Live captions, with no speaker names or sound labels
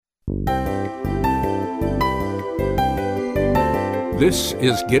This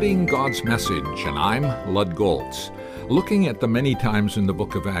is Getting God's Message, and I'm Lud Goltz. Looking at the many times in the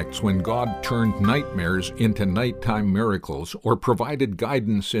book of Acts when God turned nightmares into nighttime miracles or provided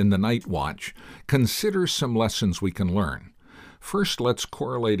guidance in the night watch, consider some lessons we can learn. First, let's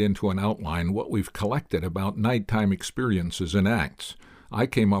correlate into an outline what we've collected about nighttime experiences in Acts. I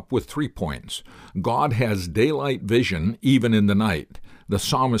came up with 3 points. God has daylight vision even in the night. The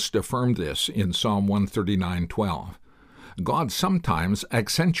psalmist affirmed this in Psalm 139:12. God sometimes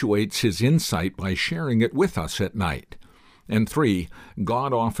accentuates his insight by sharing it with us at night. And 3,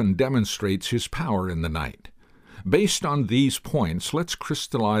 God often demonstrates his power in the night. Based on these points, let's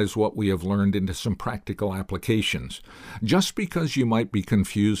crystallize what we have learned into some practical applications. Just because you might be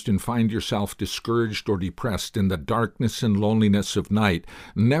confused and find yourself discouraged or depressed in the darkness and loneliness of night,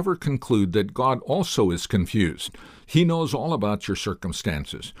 never conclude that God also is confused. He knows all about your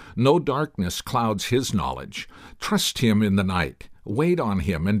circumstances. No darkness clouds his knowledge. Trust him in the night. Wait on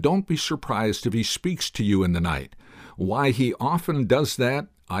him, and don't be surprised if he speaks to you in the night. Why he often does that,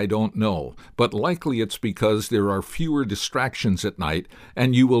 I don't know, but likely it's because there are fewer distractions at night,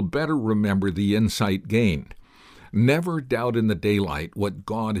 and you will better remember the insight gained. Never doubt in the daylight what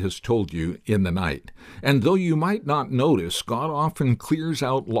God has told you in the night. And though you might not notice, God often clears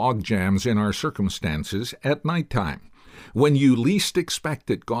out log jams in our circumstances at nighttime. When you least expect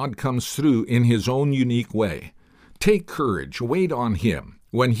it, God comes through in his own unique way. Take courage, wait on him.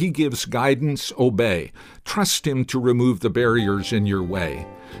 When he gives guidance, obey. Trust him to remove the barriers in your way.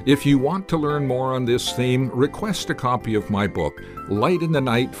 If you want to learn more on this theme, request a copy of my book, Light in the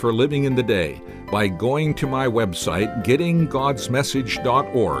Night for Living in the Day, by going to my website,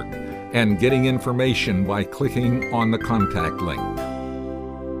 gettinggodsmessage.org, and getting information by clicking on the contact link.